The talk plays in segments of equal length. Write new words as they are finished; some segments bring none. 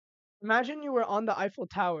Imagine you were on the Eiffel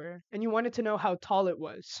Tower and you wanted to know how tall it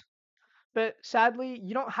was. But sadly,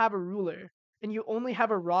 you don't have a ruler and you only have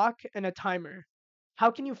a rock and a timer. How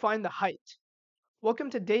can you find the height? Welcome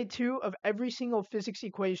to day 2 of every single physics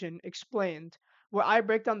equation explained, where I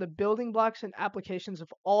break down the building blocks and applications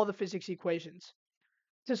of all the physics equations.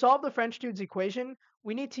 To solve the French dude's equation,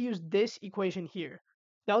 we need to use this equation here.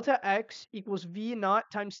 Delta x equals v naught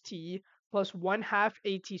times t plus 1 half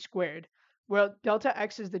at squared, where delta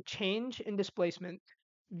x is the change in displacement,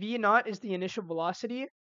 v naught is the initial velocity,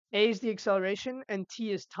 a is the acceleration, and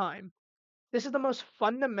t is time. This is the most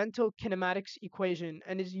fundamental kinematics equation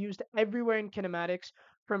and is used everywhere in kinematics,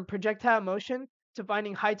 from projectile motion to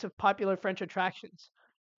finding heights of popular French attractions.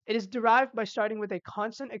 It is derived by starting with a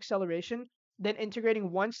constant acceleration, then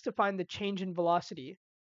integrating once to find the change in velocity.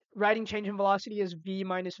 Writing change in velocity as v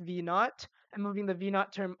minus v naught, and moving the v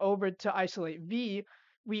naught term over to isolate v,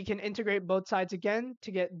 we can integrate both sides again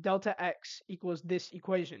to get delta x equals this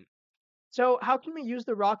equation. So how can we use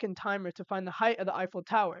the rock and timer to find the height of the Eiffel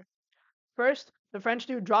Tower? First, the French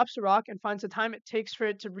dude drops the rock and finds the time it takes for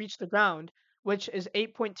it to reach the ground, which is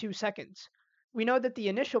 8.2 seconds. We know that the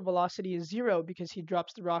initial velocity is 0 because he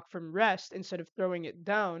drops the rock from rest instead of throwing it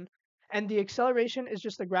down, and the acceleration is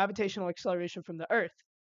just the gravitational acceleration from the Earth.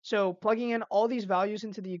 So, plugging in all these values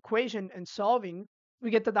into the equation and solving, we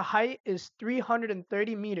get that the height is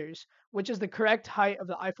 330 meters, which is the correct height of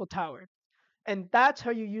the Eiffel Tower. And that's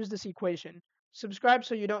how you use this equation. Subscribe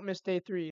so you don't miss day 3.